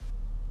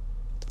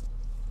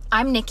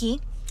I'm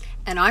Nikki.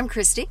 And I'm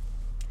Christy.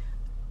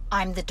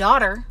 I'm the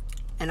daughter.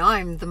 And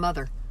I'm the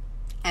mother.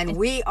 And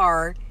we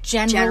are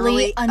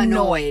Generally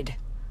annoyed.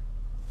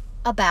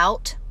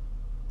 About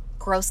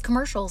gross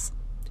commercials.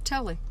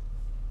 Totally.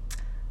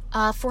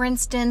 For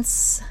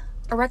instance,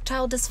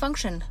 erectile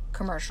dysfunction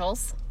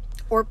commercials.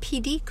 Or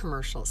PD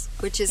commercials,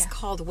 which is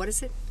called, what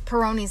is it?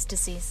 Peyronie's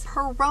disease.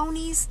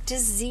 Peyronie's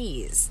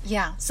disease.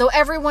 Yeah, so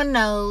everyone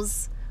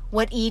knows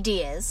what ED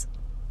is.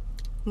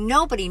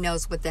 Nobody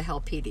knows what the hell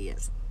PD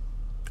is.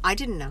 I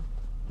didn't know.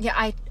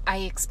 Yeah, I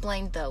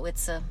explained, though.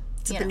 It's a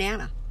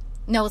banana.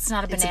 No, it's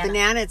not a banana. It's a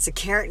banana, it's a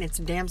carrot, and it's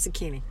a damn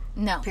zucchini.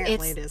 No,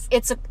 apparently it is.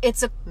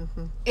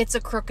 It's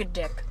a crooked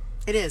dick.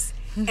 It is.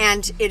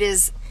 And it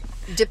is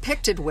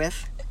depicted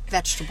with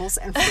vegetables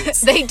and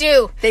fruits. They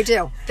do. They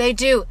do. They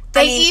do.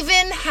 They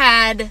even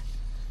had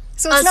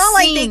So it's not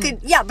scene. like they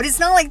could, but it's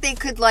not like they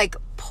could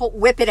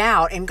whip it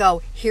out and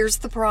go, here's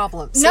the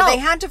problem. So No. they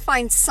had to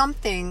find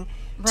something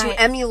Right. to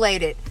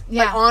emulate it.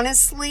 Yeah. But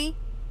honestly,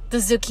 the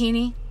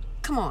zucchini.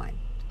 come on.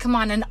 Come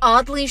on, an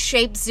oddly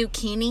shaped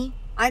zucchini.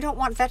 I don't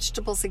want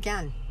vegetables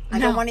again. I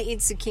No. don't want to eat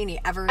zucchini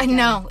ever I again.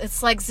 know.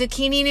 It's like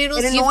zucchini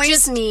noodles. It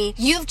annoys me.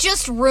 You've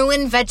just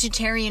ruined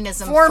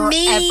vegetarianism For forever.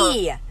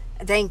 me.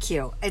 Thank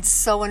you. It's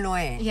so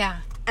annoying. Yeah.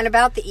 And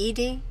about the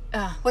ED,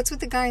 Ugh. what's with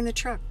the guy in the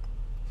truck?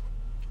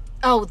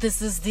 Oh,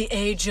 this is the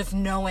age of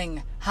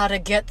knowing how to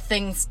get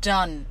things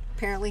done.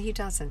 Apparently he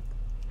doesn't.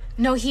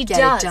 No, he Get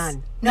does. it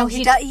done. No,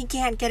 he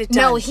can't get it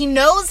done. No, he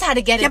knows how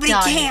to get it but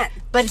done. he can't.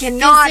 But he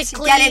cannot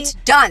physically, get it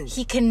done.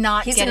 He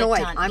cannot He's get annoyed.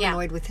 it done. I'm Yeah.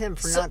 annoyed with him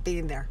for not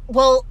being there.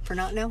 Well, For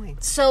not knowing.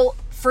 so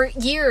for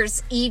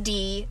years,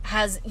 ED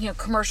has,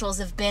 commercials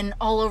have been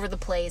all over the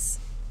place,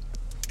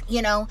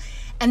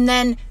 and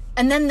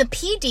then the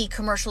PD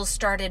commercials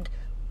started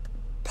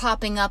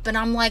popping up, and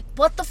I'm like,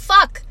 what the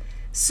fuck?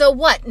 So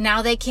what?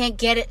 Now they can't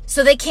get it.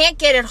 So they can't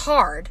get it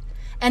hard,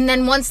 and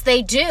then once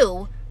they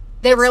do,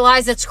 they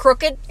realize it's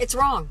crooked. It's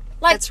wrong.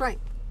 Like- That's right.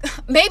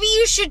 Maybe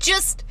you should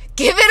just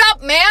give it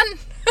up, man.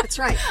 That's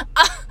right.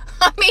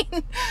 I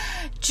mean,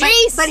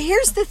 jeez. But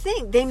here's the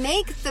thing. They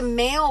make the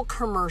male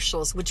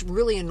commercials, which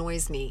really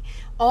annoys me.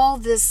 All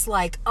this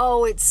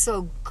it's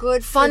so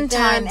good for Fun them,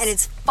 times. and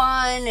it's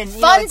fun. And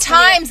Fun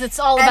times. It's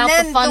all about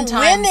the fun times.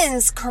 And then the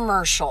women's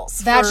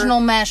commercials. Vaginal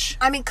mesh.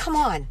 I mean, come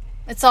on.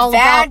 It's all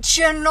about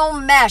Vaginal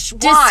mesh.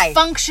 Why?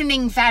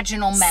 dysfunctioning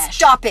vaginal mesh.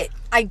 Stop it.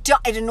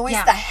 It annoys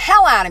Yeah. the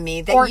hell out of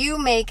me that Or- you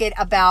make it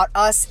about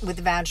us with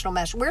the vaginal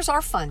mesh. Where's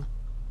our fun?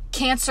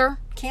 Cancer.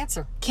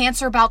 Cancer.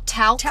 Cancer about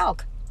talc.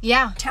 Talc.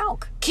 Yeah.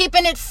 Talc.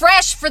 Keeping it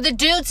fresh for the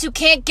dudes who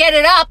can't get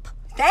it up.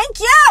 Thank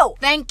you.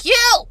 Thank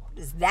you. What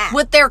is that?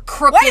 With their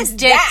crooked What is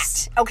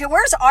dicks. that? Okay,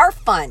 where's our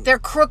fun? Their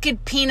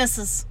crooked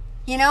penises.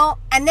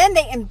 And then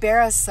they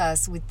embarrass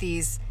us with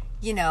these,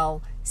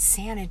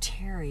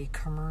 sanitary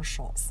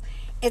commercials.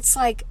 It's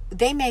like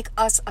they make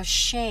us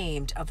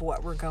ashamed of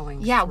what we're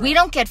going Yeah, through. we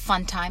don't get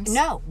fun times.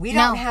 No, we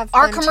don't have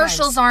Our fun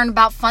commercials times. aren't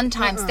about fun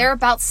times. They're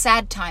about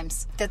sad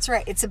times. That's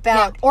right. It's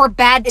about Or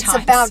bad it's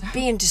times. about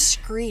being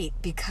discreet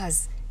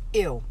because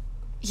ew.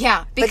 Yeah,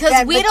 But because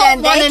then- we but don't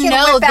then want they to can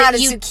know whip out that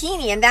a you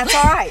zucchini, and that's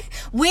all right.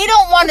 we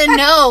don't want to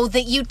know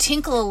that you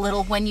tinkle a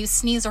little when you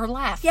sneeze or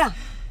laugh. Yeah. God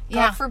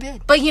Yeah.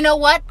 forbid. But you know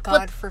what?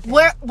 God forbid.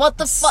 What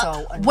the I'm fuck?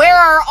 so annoyed. Where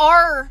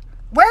are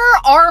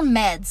our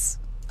meds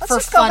Let's for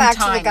just go fun back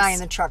times? to the guy in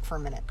the truck for a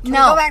minute. Can No.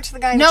 we go back to the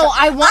guy in the No, truck?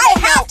 I wanna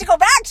have know- to go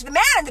back to the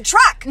man in the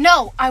truck.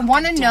 No, I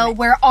want to damn know it.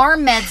 where our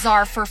meds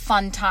are for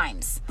fun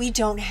times. We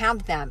don't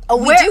have them. Oh,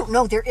 we Where- do.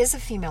 No, there is a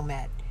female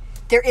med.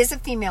 There is a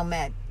female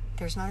med.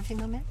 There's not a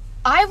female med?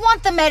 I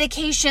want the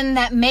medication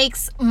that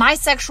makes my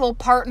sexual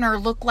partner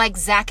look like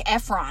Zac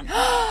Efron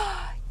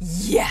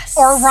Yes.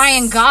 or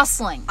Ryan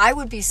Gosling. I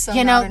would be so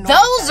You not know, annoyed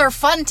those then. are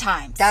fun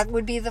times. That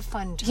would be the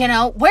fun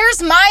time.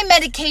 Where's my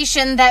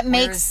medication that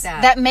makes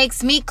that?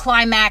 makes me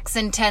climax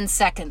in 10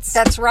 seconds?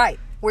 That's right.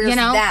 Where's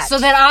that? So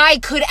that I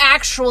could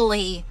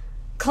actually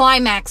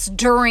climax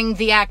during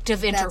the act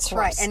of intercourse. That's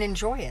right. And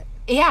enjoy it.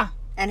 Yeah.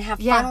 And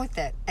have Yeah. fun with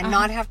it. And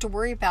not have to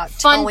worry about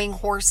Fun- towing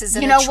horses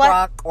in You a know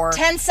truck what? or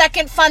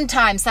 10-second fun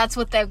times. That's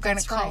what they're going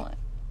to That's call right. it.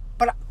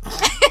 But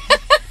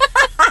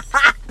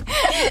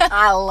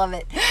I love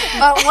it.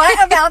 But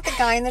what about the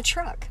guy in the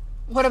truck?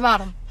 What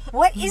about him?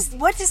 What is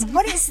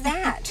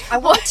that? I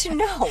want to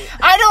know.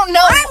 I don't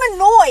know. I'm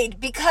annoyed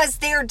because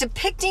they're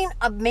depicting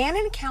a man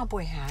in a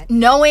cowboy hat,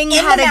 Knowing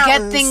in how the to get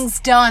mountains, things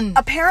done.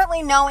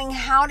 apparently knowing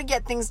how to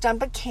get things done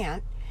but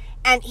can't,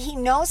 and he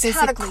knows how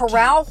to Physically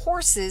corral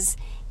horses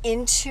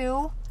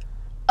into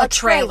a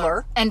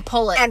trailer and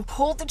pull it and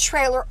pull the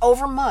trailer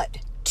over mud.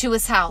 to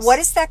his house. What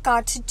has that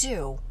got to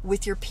do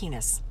with your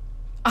penis?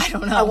 I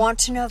don't know. I want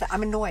to know that.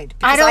 I'm annoyed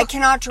because I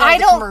cannot draw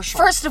the commercial.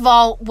 First of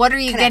all, what are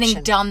you Connection.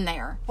 getting done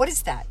there? What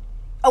is that?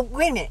 Oh,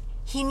 wait a minute.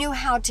 He knew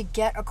how to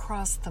get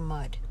across the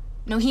mud.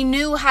 No, he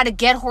knew how to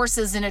get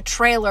horses in a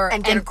trailer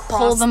and, get across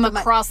pull them the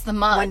mud across the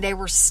mud. when they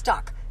were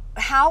stuck.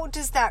 How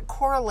does that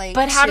correlate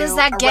But how to does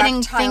that getting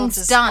erectile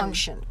things done?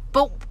 dysfunction?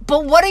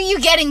 But what are you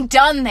getting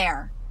done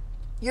there?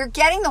 You're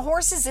getting the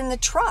horses in the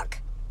truck.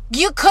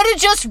 You could have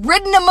just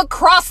ridden them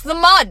across the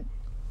mud.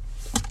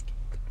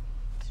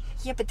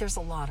 Yeah, but there's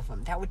a lot of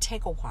them. That would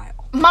take a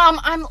while. Mom,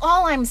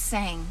 I'm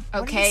saying,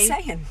 okay, What are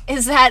you saying?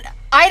 is that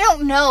I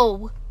don't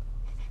know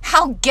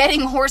how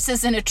getting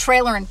horses in a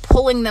trailer and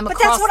pulling them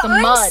across that's what the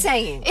I'm mud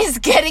saying. is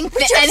getting. But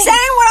you're saying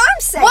what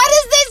I'm saying. What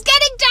is this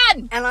getting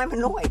done? And I'm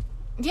annoyed.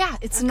 Yeah,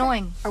 it's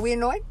annoying. Are we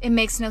annoyed? It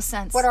makes no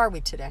sense. What are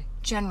we today?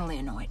 Generally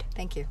annoyed.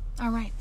 Thank you. All right.